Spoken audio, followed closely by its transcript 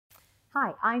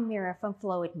Hi, I'm Mira from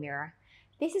Flow with Mira.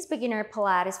 This is beginner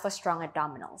Pilates for strong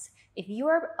abdominals. If you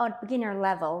are at beginner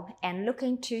level and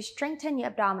looking to strengthen your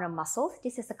abdominal muscles,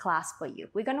 this is a class for you.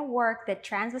 We're going to work the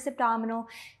transverse abdominal,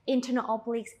 internal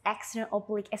obliques, external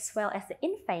oblique, as well as the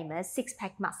infamous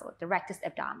six-pack muscle, the rectus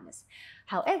abdominis.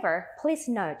 However, please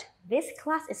note, this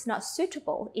class is not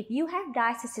suitable if you have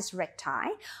diastasis recti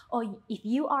or if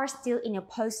you are still in your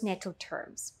postnatal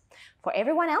terms. For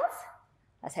everyone else,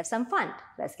 let's have some fun.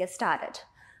 Let's get started.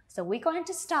 So we're going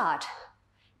to start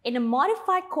in a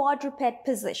modified quadruped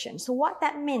position. So what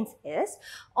that means is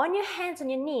on your hands on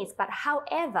your knees, but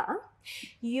however,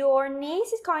 your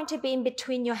knees is going to be in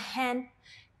between your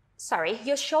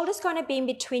your shoulder's going to be in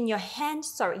between your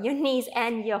knees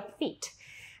and your feet.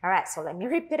 All right, so let me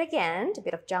repeat again, a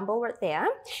bit of jumble right there.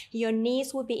 Your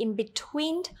knees will be in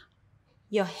between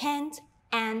your hands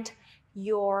and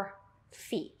your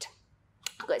feet.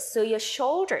 Good, so your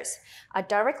shoulders are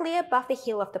directly above the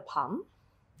heel of the palm,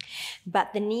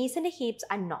 but the knees and the hips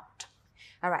are not.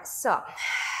 All right, so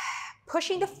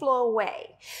pushing the floor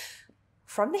away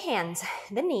from the hands,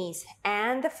 the knees,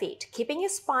 and the feet, keeping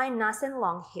your spine nice and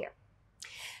long here.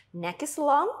 Neck is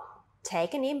long,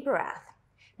 take an in breath.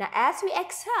 Now, as we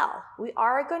exhale, we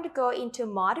are going to go into a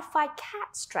modified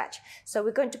cat stretch. So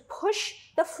we're going to push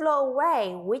the floor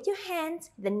away with your hands,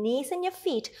 the knees, and your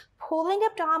feet, pulling the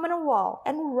abdominal wall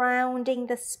and rounding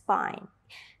the spine.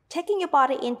 Taking your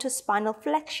body into spinal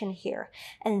flexion here.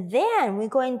 And then we're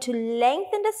going to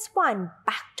lengthen the spine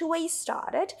back to where you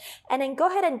started. And then go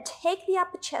ahead and take the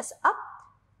upper chest up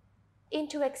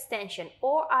into extension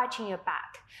or arching your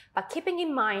back. But keeping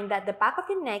in mind that the back of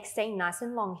your neck staying nice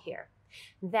and long here.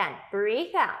 Then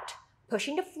breathe out,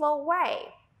 pushing the floor away.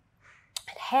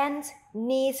 Hands,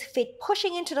 knees, feet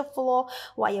pushing into the floor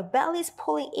while your belly is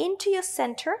pulling into your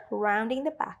center, rounding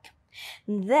the back.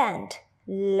 Then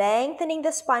lengthening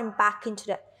the spine back into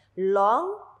the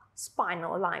long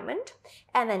spinal alignment,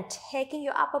 and then taking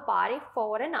your upper body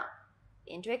forward and up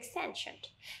into extension.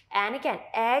 And again,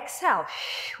 exhale,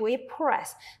 we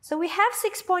press. So we have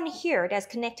 6 points here that's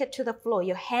connected to the floor,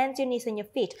 your hands, your knees, and your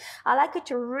feet. I like you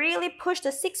to really push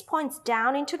the 6 points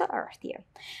down into the earth here.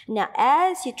 Now,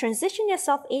 as you transition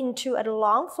yourself into a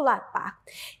long flat back,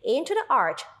 into the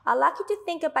arch, I like you to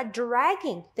think about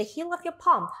dragging the heel of your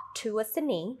palm towards the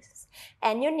knees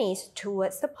and your knees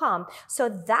towards the palm so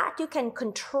that you can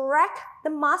contract the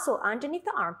muscle underneath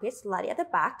the armpits, slightly at the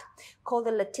back, called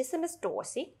the latissimus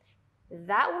dorsi.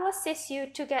 That will assist you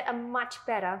to get a much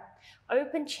better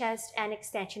open chest and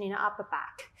extension in the upper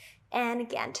back. And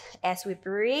again, as we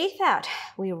breathe out,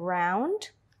 we round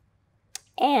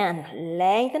and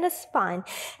lengthen the spine.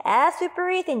 As we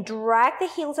breathe in, drag the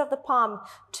heels of the palm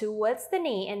towards the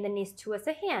knee and the knees towards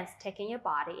the hands, taking your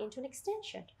body into an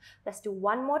extension. Let's do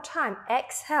one more time.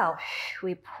 Exhale,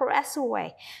 we press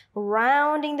away,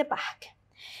 rounding the back.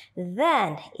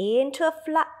 Then into a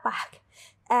flat back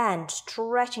and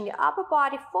stretching the upper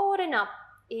body forward and up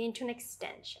into an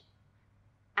extension.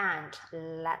 And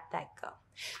let that go.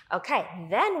 Okay,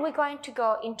 then we're going to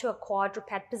go into a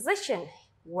quadruped position,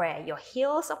 where your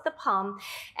heels of the palm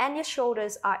and your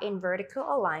shoulders are in vertical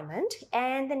alignment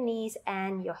and the knees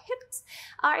and your hips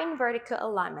are in vertical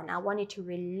alignment. I want you to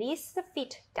release the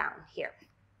feet down here.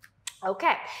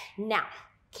 Okay, now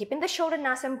keeping the shoulder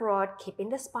nice and broad, keeping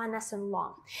the spine nice and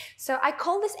long. So I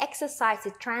call this exercise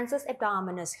the transverse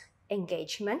abdominis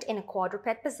engagement in a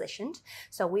quadruped position.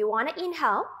 So we want to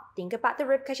inhale, think about the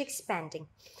ribcage expanding.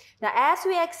 Now as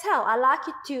we exhale, I'd like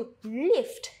you to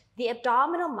lift the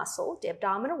abdominal muscle, the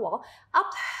abdominal wall, up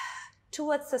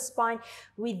towards the spine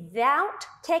without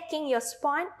taking your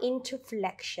spine into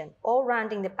flexion or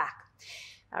rounding the back.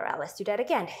 All right, let's do that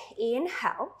again.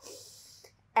 Inhale,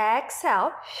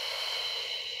 exhale.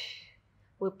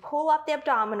 We pull up the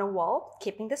abdominal wall,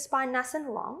 keeping the spine nice and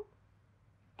long,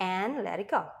 and let it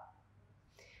go.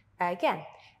 Again,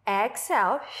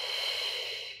 exhale.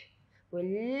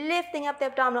 We're lifting up the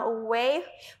abdominal away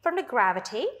from the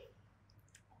gravity,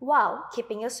 while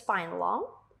keeping your spine long,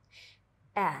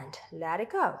 and let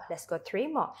it go. Let's go 3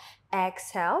 more.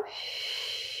 Exhale.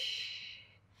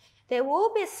 There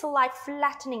will be a slight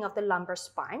flattening of the lumbar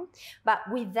spine, but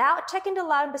without taking the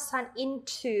lumbar spine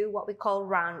into what we call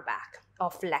round back or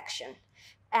flexion.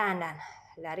 And then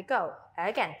let it go.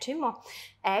 Again, 2 more.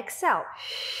 Exhale.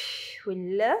 We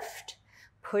lift,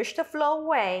 push the floor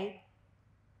away,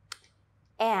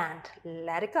 and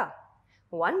let it go.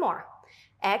 1 more.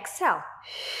 Exhale.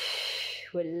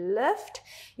 We lift.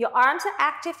 Your arms are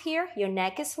active here. Your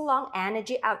neck is long.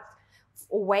 Energy out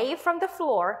away from the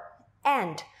floor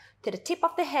and to the tip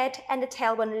of the head and the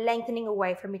tailbone lengthening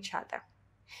away from each other.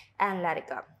 And let it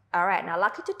go. All right, now I'd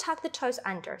like you to tuck the toes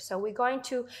under. So we're going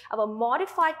to have a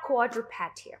modified quadruped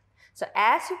here. So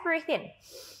as we breathe in,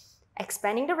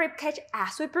 expanding the rib cage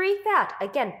as we breathe out.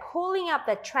 Again, pulling up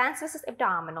the transversus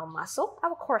abdominal muscle,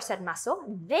 our corset muscle.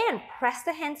 Then press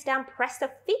the hands down, press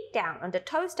the feet down, on the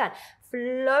toes down.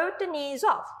 Float the knees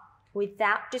off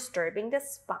without disturbing the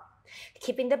spine.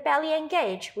 Keeping the belly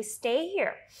engaged, we stay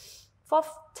here for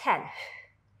 10,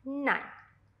 9,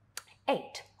 8,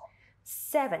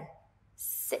 7,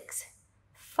 6,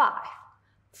 5,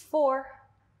 4,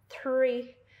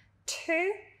 3,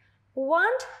 2, 1,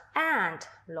 and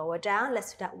lower down.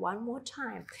 Let's do that one more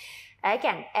time.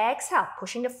 Again, exhale,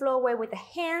 pushing the floor away with the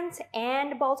hands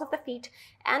and the balls of the feet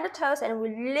and the toes, and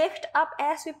we lift up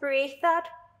as we breathe out,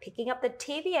 picking up the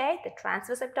TVA, the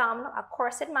transverse abdominal, our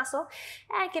corset muscle,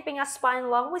 and keeping our spine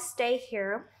long. We stay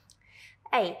here.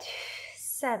 8,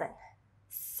 7,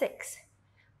 6,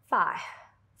 5,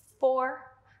 4,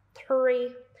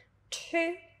 3,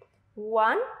 2,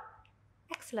 1.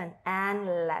 Excellent, and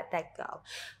let that go.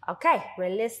 Okay,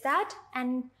 release that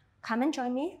and come and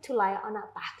join me to lie on our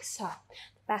back. So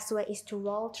the best way is to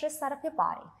roll to the side of your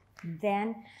body.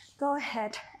 Then go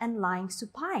ahead and lying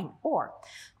supine or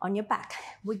on your back.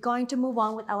 We're going to move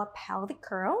on with our pelvic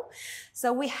curl.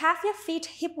 So we have your feet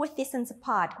hip width distance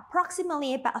apart,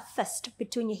 approximately about a fist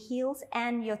between your heels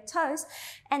and your toes,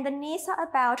 and the knees are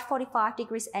about 45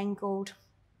 degrees angled,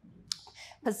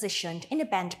 positioned in a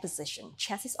bend position.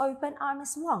 Chest is open, arm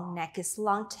is long, neck is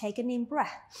long. Take a deep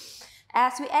breath.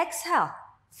 As we exhale,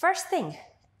 first thing,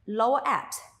 lower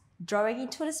abs, drawing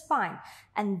into the spine,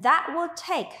 and that will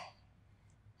take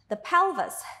the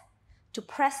pelvis to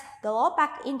press the lower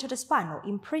back into the spine or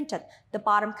imprint it. The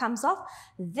bottom comes off,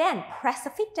 then press the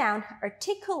feet down,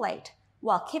 articulate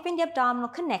while keeping the abdominal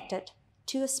connected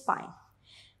to the spine.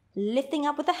 Lifting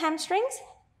up with the hamstrings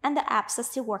and the abs are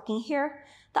still working here.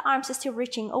 The arms are still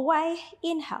reaching away.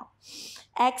 Inhale.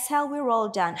 Exhale, we roll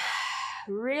down.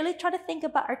 Really try to think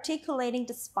about articulating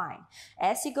the spine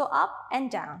as you go up and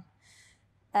down.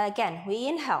 Again, we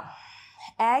inhale.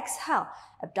 Exhale.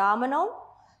 Abdominal.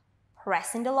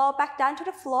 Pressing the lower back down to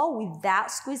the floor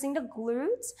without squeezing the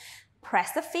glutes.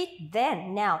 Press the feet.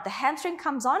 Then, now the hamstring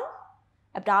comes on.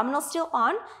 Abdominal still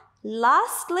on.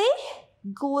 Lastly,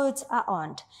 glutes are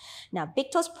on. Now,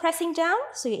 big toes pressing down,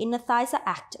 so your inner thighs are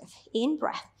active. In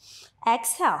breath.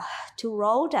 Exhale to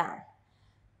roll down.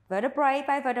 Vertebrae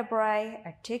by vertebrae,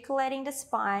 articulating the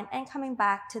spine and coming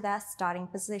back to that starting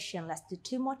position. Let's do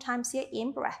 2 more times here.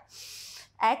 In breath.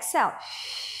 Exhale.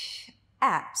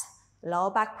 Abs.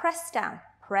 Lower back press down.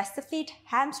 Press the feet.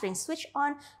 Hamstrings switch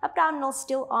on. Abdominal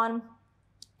still on.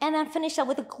 And then finish up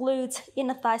with the glutes.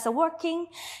 Inner thighs are working.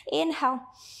 Inhale.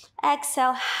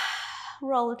 Exhale.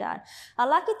 Roll down. I'd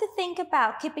like you to think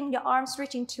about keeping your arms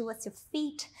reaching towards your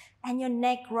feet and your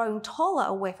neck growing taller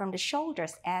away from the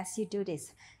shoulders as you do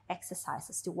these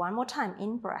exercises. Do 1 more time.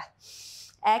 In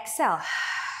breath. Exhale.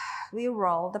 We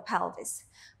roll the pelvis.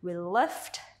 We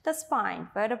lift the spine,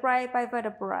 vertebrae by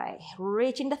vertebrae,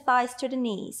 reaching the thighs to the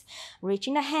knees,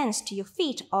 reaching the hands to your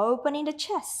feet, opening the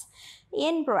chest.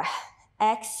 In breath.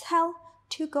 Exhale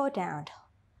to go down.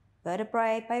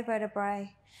 Vertebrae by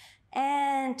vertebrae.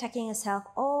 And taking yourself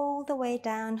all the way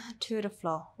down to the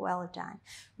floor. Well done.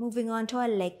 Moving on to our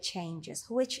leg changes,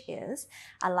 which is,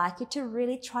 I'd like you to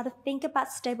really try to think about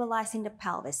stabilizing the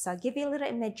pelvis. So I'll give you a little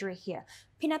imagery here.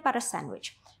 Peanut butter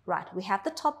sandwich. Right, we have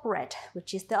the top bread,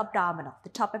 which is the abdominal, the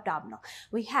top abdominal.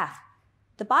 We have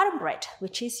the bottom bread,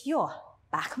 which is your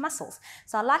back muscles.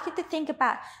 So I'd like you to think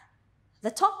about the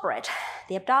top bread,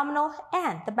 the abdominal,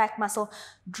 and the back muscle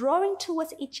drawing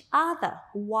towards each other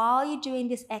while you're doing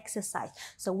this exercise.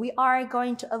 So we are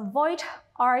going to avoid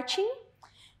arching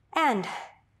and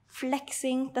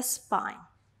flexing the spine.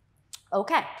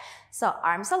 Okay, so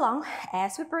arms along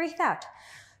as we breathe out.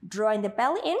 Drawing the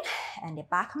belly in and the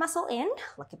back muscle in,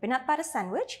 like a peanut butter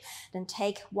sandwich. Then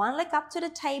take one leg up to the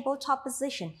tabletop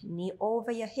position, knee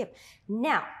over your hip.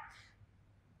 Now,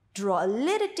 draw a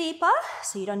little deeper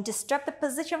so you don't disturb the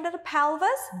position of the pelvis.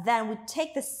 Then we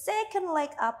take the second leg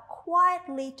up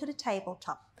quietly to the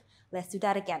tabletop. Let's do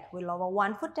that again. We lower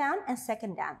 1 foot down and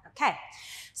second down. Okay,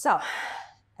 so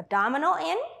abdominal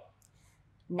in.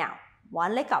 Now,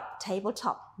 1 leg up,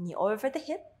 tabletop, knee over the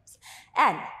hips.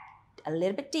 And a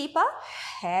little bit deeper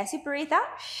as you breathe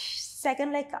out.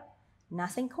 Second leg up.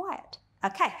 Nothing quiet.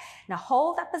 Okay, now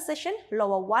hold that position.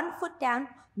 Lower 1 foot down.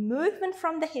 Movement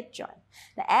from the hip joint.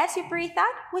 Now as you breathe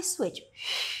out, we switch.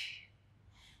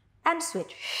 And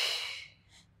switch.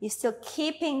 You're still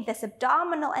keeping this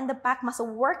abdominal and the back muscle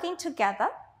working together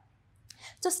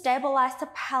to stabilize the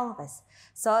pelvis.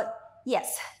 So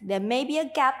yes, there may be a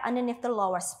gap underneath the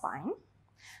lower spine,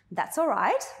 That's all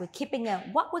right. We're keeping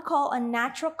what we call a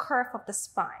natural curve of the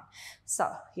spine. So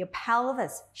your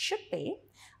pelvis should be,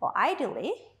 or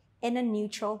ideally, in a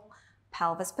neutral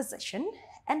pelvis position,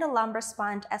 and the lumbar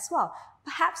spine as well.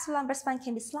 Perhaps the lumbar spine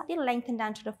can be slightly lengthened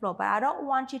down to the floor, but I don't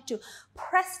want you to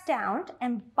press down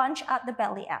and bunch out the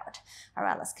belly out. All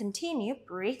right, let's continue.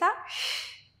 Breathe out.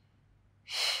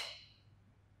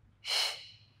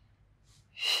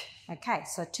 Okay,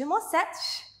 so 2 more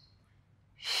sets.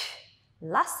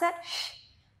 Last set.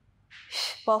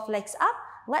 Both legs up.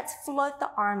 Let's float the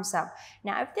arms up.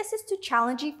 Now, if this is too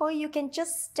challenging for you, you can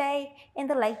just stay in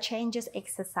the leg changes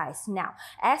exercise. Now,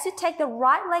 as you take the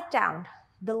right leg down,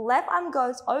 the left arm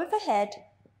goes overhead,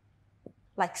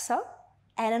 like so,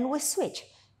 and then we switch.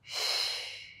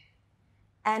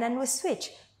 And then we switch.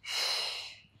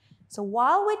 So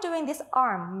while we're doing this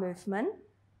arm movement,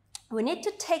 we need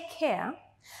to take care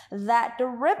that the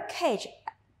rib cage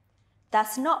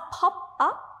does not pop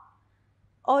up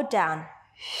or down.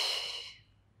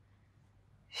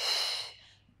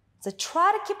 So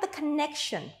try to keep the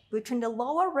connection between the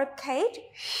lower rib cage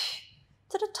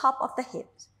to the top of the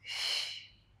hips.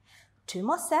 2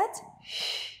 more sets.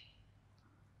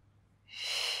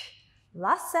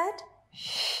 Last set.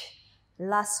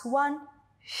 Last one.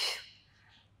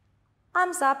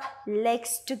 Arms up,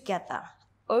 legs together.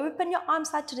 Open your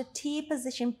arms out to the T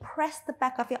position. Press the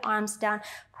back of your arms down.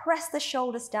 Press the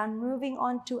shoulders down, moving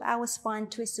on to our spine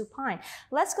twist supine.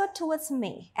 Let's go towards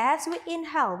me. As we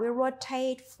inhale, we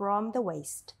rotate from the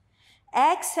waist.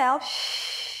 Exhale,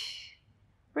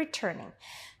 returning.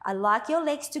 I like your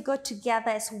legs to go together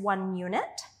as one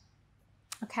unit.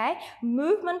 Okay,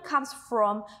 movement comes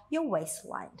from your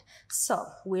waistline. So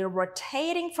we're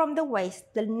rotating from the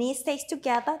waist. The knee stays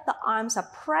together. The arms are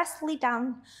pressed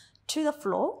down to the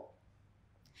floor.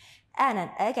 And then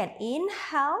again,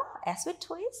 inhale as we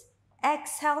twist,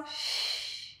 exhale.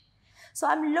 So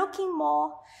I'm looking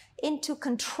more into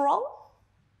control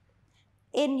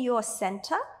in your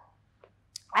center,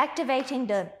 activating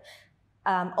the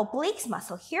obliques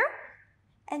muscle here,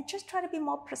 and just try to be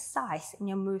more precise in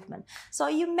your movement. So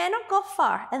you may not go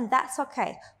far, and that's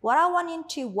okay. What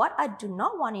I do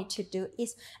not want you to do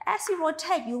is, as you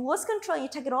rotate, you lose control, you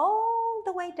take it all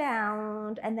the way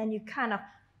down, and then you kind of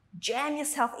jam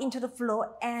yourself into the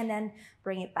floor and then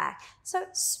bring it back. So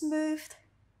smooth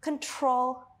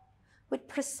control with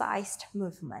precise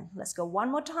movement. Let's go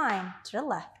one more time to the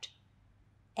left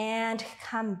and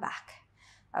come back.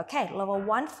 Okay, lower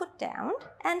one foot down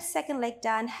and second leg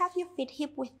down. Have your feet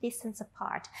hip width distance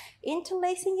apart.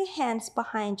 Interlacing your hands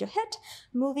behind your head,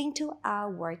 moving to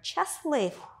our chest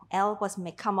lift. Elbows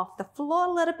may come off the floor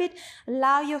a little bit.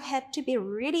 Allow your head to be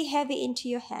really heavy into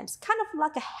your hands, kind of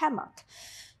like a hammock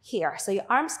here. So your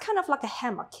arms kind of like a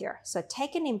hammock here. So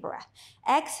take an in-breath.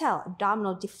 Exhale,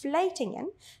 abdominal deflating in.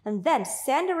 And then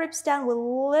send the ribs down.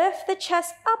 We'll lift the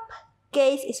chest up.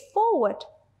 Gaze is forward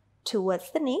towards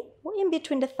the knee or in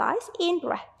between the thighs.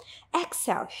 In-breath.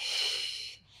 Exhale.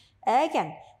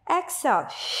 Again. Exhale.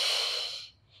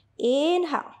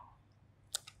 Inhale.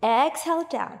 Exhale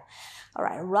down. All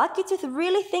right, rock it to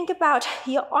really think about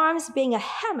your arms being a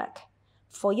hammock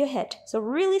for your head. So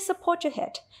really support your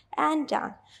head and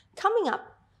down. Coming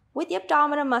up with the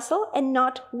abdominal muscle and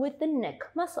not with the neck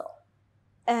muscle.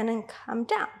 And then come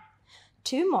down.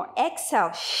 2 more.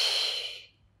 Exhale.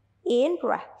 In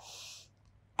breath.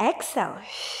 Exhale.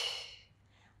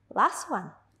 Last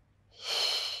one.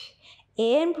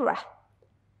 In breath.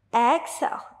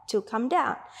 Exhale to come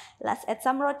down. Let's add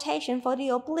some rotation for the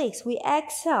obliques. We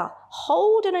exhale,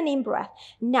 hold on an in-breath.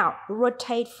 Now,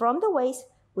 rotate from the waist.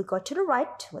 We go to the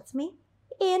right towards me,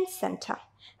 in center.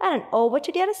 And then over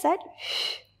to the other side,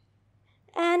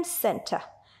 and center.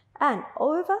 And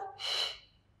over,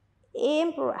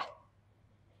 in-breath.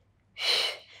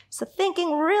 So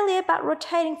thinking really about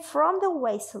rotating from the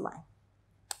waistline.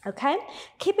 Okay?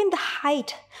 Keeping the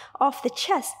height of the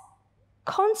chest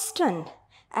constant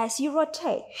as you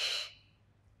rotate.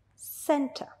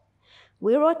 Center.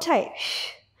 We rotate.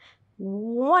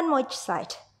 One more each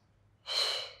side.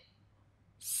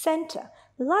 Center.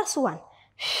 Last one.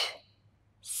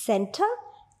 Center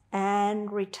and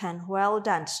return. Well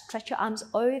done. Stretch your arms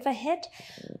overhead.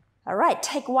 All right,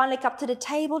 take one leg up to the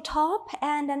tabletop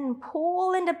and then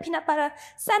pull in the peanut butter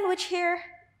sandwich here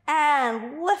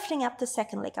and lifting up the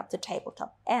second leg up to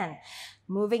tabletop and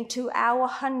moving to our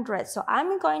 100. So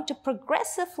I'm going to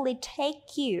progressively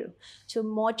take you to a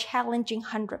more challenging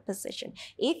 100 position.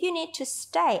 If you need to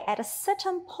stay at a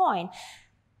certain point,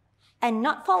 and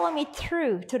not follow me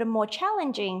through to the more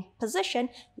challenging position,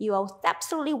 you are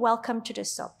absolutely welcome to do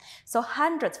so. So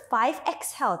hundreds, 5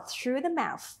 exhale through the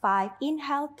mouth, 5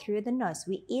 inhale through the nose.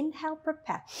 We inhale,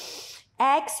 prepare.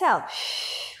 Exhale,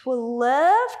 we'll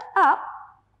lift up,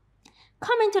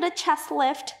 come into the chest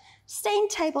lift, stay in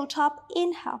tabletop,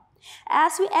 inhale.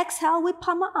 As we exhale, we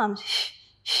palm our arms,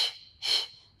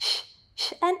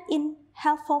 and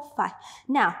inhale for 5.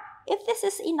 Now, if this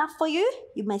is enough for you,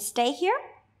 you may stay here.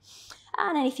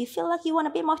 And then if you feel like you want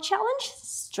a bit more challenge,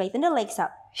 straighten the legs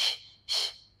out.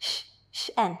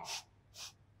 And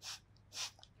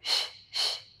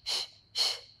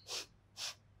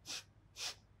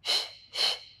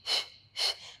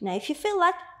now if you feel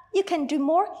like you can do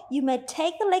more, you may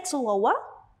take the legs lower,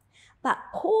 but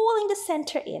pulling the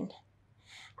center in.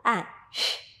 And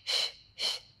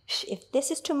if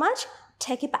this is too much,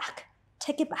 take it back,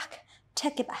 take it back,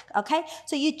 take it back, okay?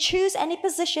 So you choose any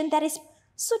position that is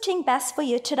suiting best for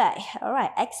you today. All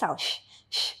right, exhale.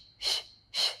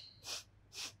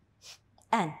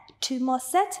 And 2 more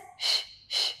sets.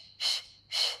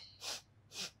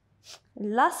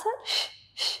 Last set.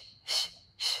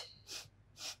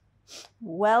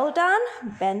 Well done.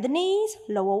 Bend the knees,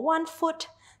 lower 1 foot.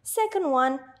 Second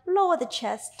one, lower the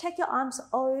chest. Take your arms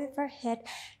overhead.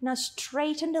 Now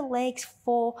straighten the legs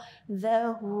for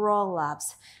the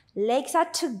roll-ups. Legs are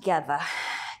together,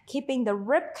 keeping the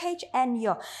rib cage and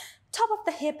your top of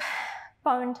the hip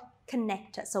bone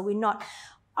connected. So we're not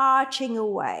arching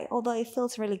away, although it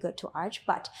feels really good to arch,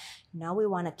 but now we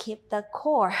want to keep the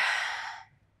core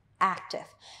active.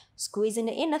 Squeezing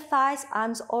the inner thighs,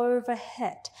 arms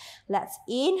overhead. Let's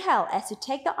inhale as you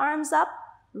take the arms up.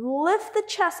 Lift the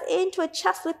chest into a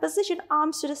chest lift position,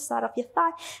 arms to the side of your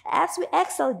thigh. As we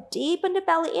exhale, deepen the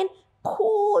belly in,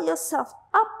 pull yourself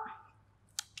up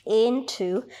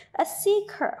into a C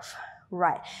curve,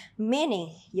 right?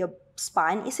 Meaning your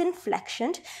spine is in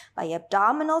flexion, but your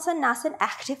abdominals are nice and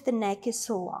active, the neck is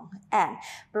so long. And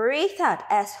breathe out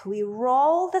as we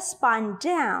roll the spine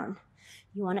down.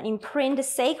 You want to imprint the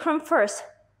sacrum first,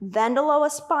 then the lower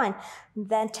spine,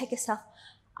 then take yourself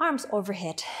arms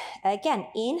overhead. Again,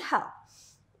 inhale,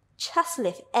 chest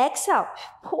lift, exhale,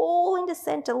 pull in the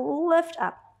center, lift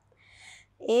up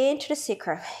into the C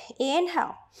curve.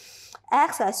 Inhale.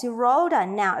 Exhale as you roll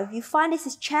down. Now, if you find this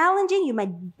is challenging, you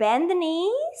might bend the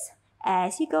knees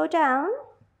as you go down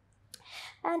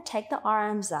and take the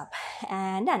arms up.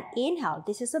 And then inhale.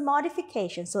 This is a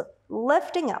modification, so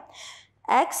lifting up.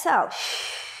 Exhale.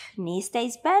 Knee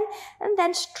stays bent and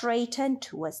then straighten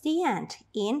towards the end.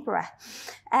 In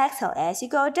breath. Exhale as you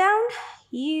go down.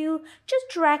 You just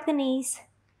drag the knees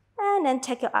and then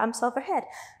take your arms overhead.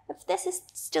 If this is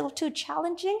still too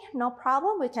challenging, no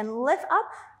problem. We can lift up.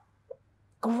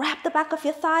 Grab the back of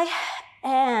your thigh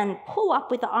and pull up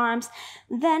with the arms,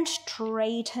 then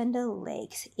straighten the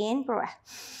legs. In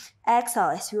breath. Exhale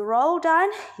as you roll down.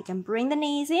 You can bring the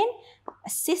knees in,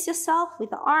 assist yourself with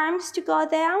the arms to go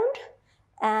down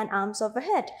and arms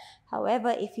overhead.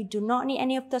 However, if you do not need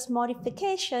any of those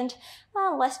modifications,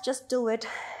 let's just do it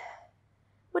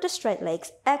with the straight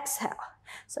legs. Exhale.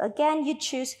 So again, you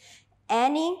choose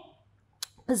any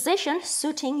position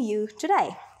suiting you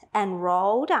today and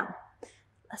roll down.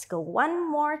 Let's go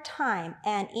one more time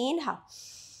and inhale.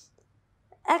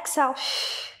 Exhale.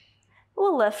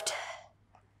 We'll lift.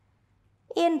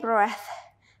 In breath.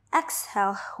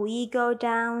 Exhale. We go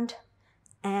down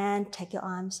and take your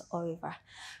arms over.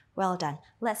 Well done.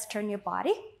 Let's turn your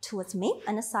body towards me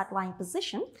in a side lying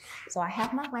position. So I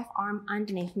have my left arm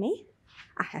underneath me.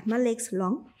 I have my legs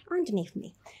long underneath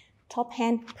me. Top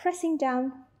hand pressing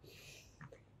down.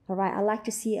 All right, I like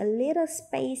to see a little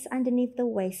space underneath the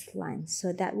waistline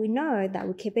so that we know that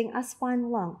we're keeping our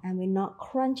spine long and we're not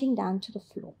crunching down to the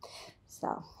floor.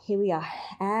 So here we are.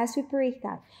 As we breathe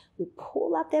out, we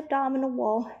pull up the abdominal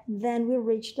wall, then we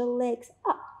reach the legs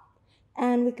up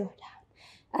and we go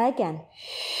down. Again,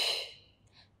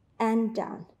 and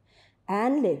down,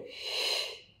 and lift,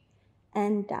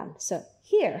 and down. So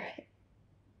here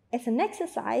is an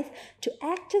exercise to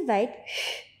activate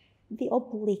the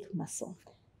oblique muscle.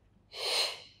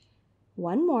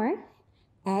 One more.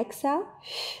 Exhale.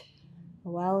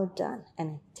 Well done.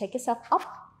 And take yourself up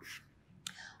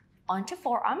onto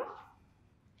forearm.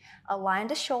 Align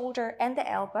the shoulder and the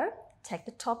elbow. Take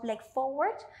the top leg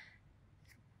forward.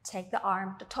 Take the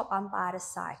arm, the top arm by the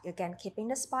side. Again, keeping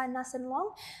the spine nice and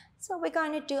long. So we're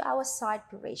going to do our side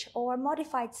bridge or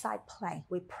modified side plank.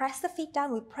 We press the feet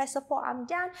down. We press the forearm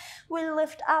down. We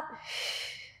lift up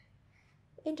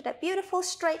into that beautiful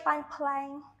straight line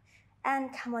plank.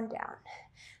 And come on down.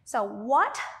 So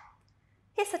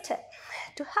here's a tip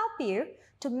to help you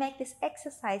to make this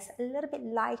exercise a little bit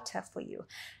lighter for you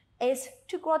is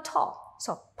to grow tall.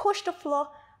 So push the floor,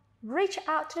 reach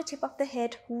out to the tip of the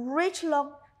head, reach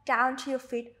long down to your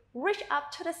feet, reach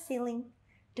up to the ceiling,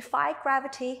 defy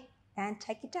gravity, and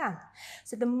take it down.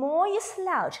 So the more you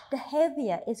slouch, the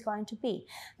heavier it's going to be.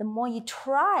 The more you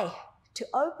try to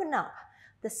open up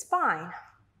the spine,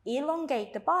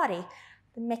 elongate the body,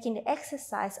 making the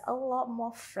exercise a lot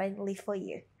more friendly for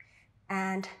you.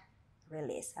 And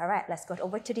release. All right, let's go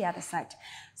over to the other side.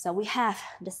 So we have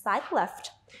the side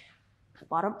left,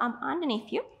 bottom arm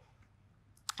underneath you.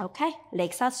 Okay,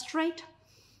 legs are straight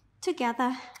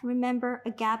together. Remember,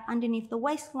 a gap underneath the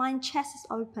waistline, chest is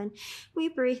open. We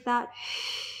breathe out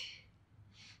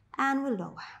and we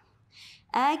lower.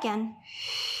 Again,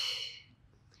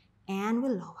 and we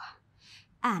lower.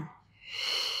 And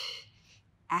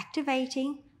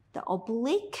activating the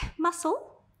oblique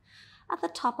muscle at the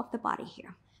top of the body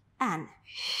here. And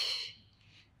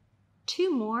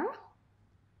 2 more.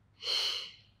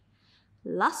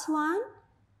 Last one.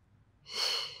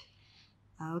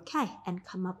 Okay, and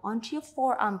come up onto your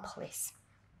forearm, please.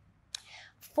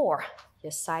 4,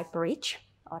 your side bridge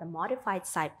or the modified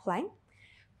side plank.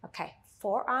 Okay,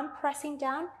 forearm pressing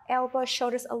down, elbows,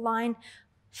 shoulders aligned,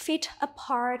 feet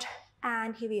apart,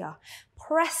 and here we are.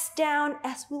 Press down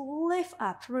as we lift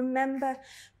up. Remember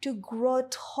to grow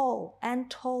tall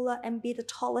and taller and be the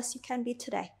tallest you can be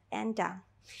today. And down.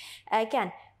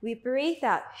 Again, we breathe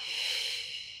out.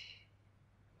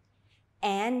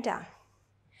 And down.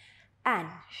 And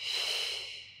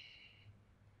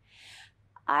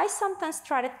I sometimes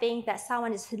try to think that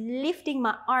someone is lifting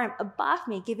my arm above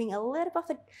me, giving a little bit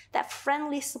of that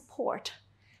friendly support.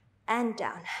 And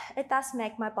down. It does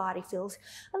make my body feel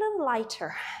a little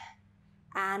lighter.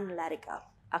 And let it go.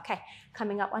 Okay,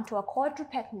 coming up onto a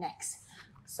quadruped next.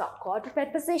 So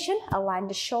quadruped position, align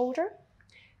the shoulder,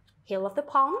 heel of the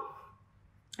palm,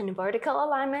 and vertical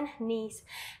alignment, knees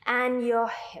and your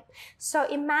hip. So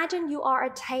imagine you are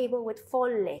a table with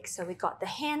 4 legs. So we got the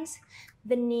hands,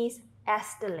 the knees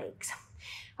as the legs.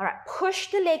 All right,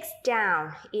 push the legs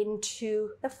down into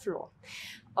the floor.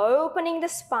 Opening the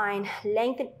spine,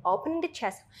 opening the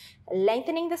chest,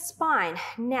 lengthening the spine.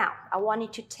 Now, I want you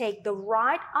to take the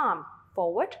right arm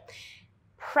forward,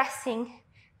 pressing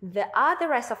the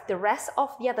rest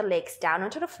of the other legs down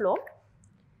onto the floor.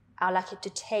 I'd like you to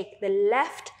take the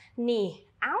left knee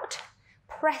out,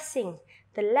 pressing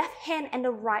the left hand and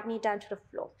the right knee down to the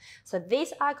floor. So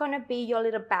these are going to be your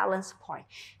little balance point.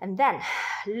 And then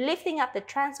lifting up the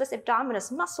transverse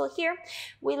abdominis muscle here,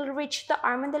 we'll reach the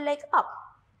arm and the leg up.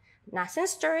 Nice and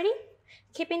sturdy,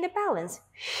 keeping the balance.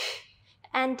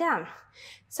 And down.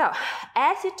 So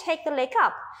as you take the leg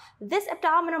up, this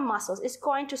abdominal muscles is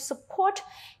going to support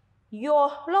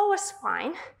your lower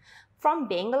spine from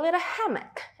being a little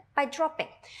hammock by dropping.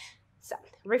 So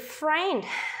refrain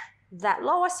that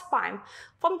lower spine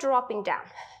from dropping down.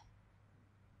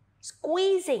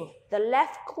 Squeezing the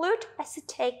left glute as you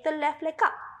take the left leg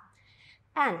up.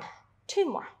 And 2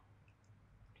 more.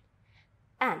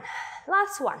 And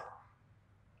last one.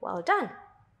 Well done.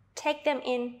 Take them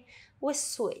in with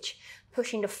switch.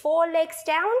 Pushing the 4 legs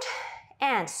down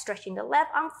and stretching the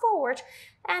left arm forward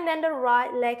and then the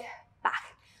right leg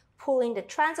back. Pulling the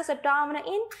transverse abdominal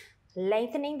in,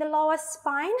 lengthening the lower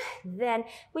spine. Then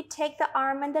we take the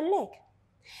arm and the leg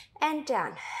and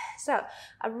down. So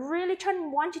I really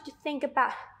want you to think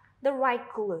about the right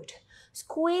glute.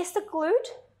 Squeeze the glute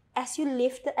as you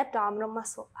lift the abdominal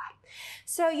muscle up.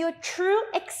 So your true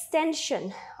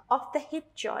extension of the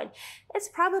hip joint is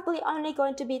probably only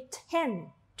going to be 10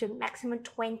 to maximum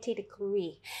 20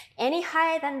 degrees. Any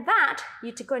higher than that,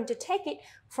 you're going to take it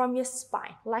from your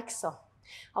spine, like so.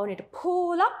 I want you to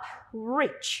pull up,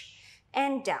 reach,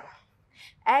 and down.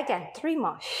 Again, 3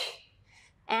 more.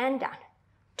 And down.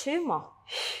 2 more.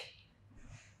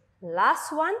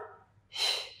 Last one.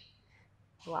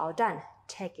 Well done.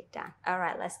 Take it down. All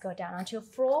right, let's go down onto your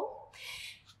floor.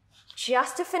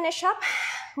 Just to finish up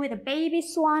with a baby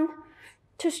swan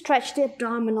to stretch the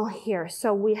abdominal here.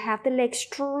 So we have the legs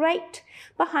straight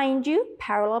behind you,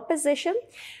 parallel position.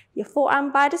 Your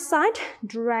forearm by the side,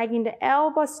 dragging the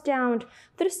elbows down to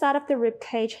the side of the rib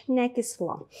cage, neck is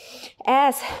long.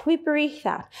 As we breathe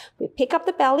out, we pick up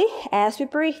the belly. As we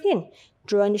breathe in,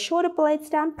 drawing the shoulder blades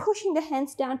down, pushing the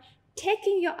hands down,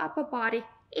 taking your upper body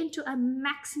into a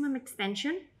maximum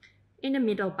extension in the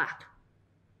middle back.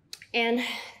 And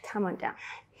come on down.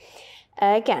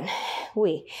 Again,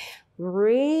 we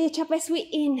reach up as we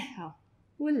inhale.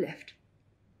 We lift.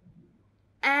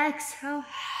 Exhale.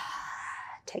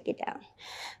 Take it down.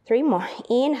 3 more.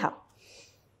 Inhale.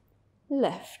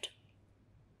 Lift.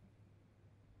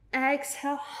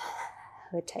 Exhale.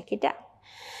 We'll take it down.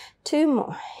 2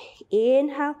 more.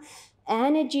 Inhale,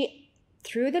 energy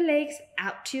through the legs,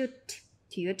 out to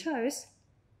your toes.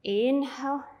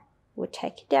 Inhale, we'll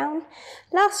take it down.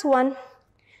 Last one,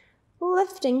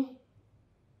 lifting.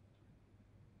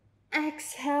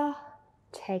 Exhale,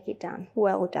 take it down.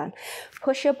 Well done.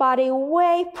 Push your body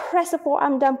away, press the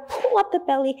forearm down, pull up the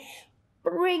belly,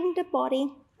 bring the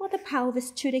body or the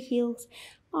pelvis to the heels.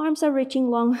 Arms are reaching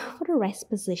long for the rest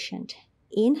positioned.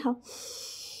 Inhale,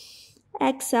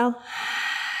 exhale,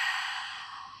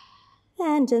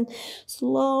 and then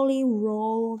slowly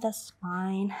roll the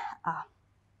spine up.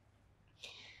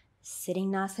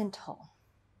 Sitting nice and tall.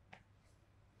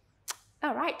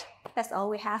 All right, that's all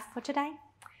we have for today.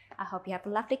 I hope you have a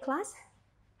lovely class,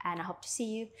 and I hope to see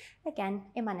you again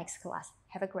in my next class.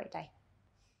 Have a great day.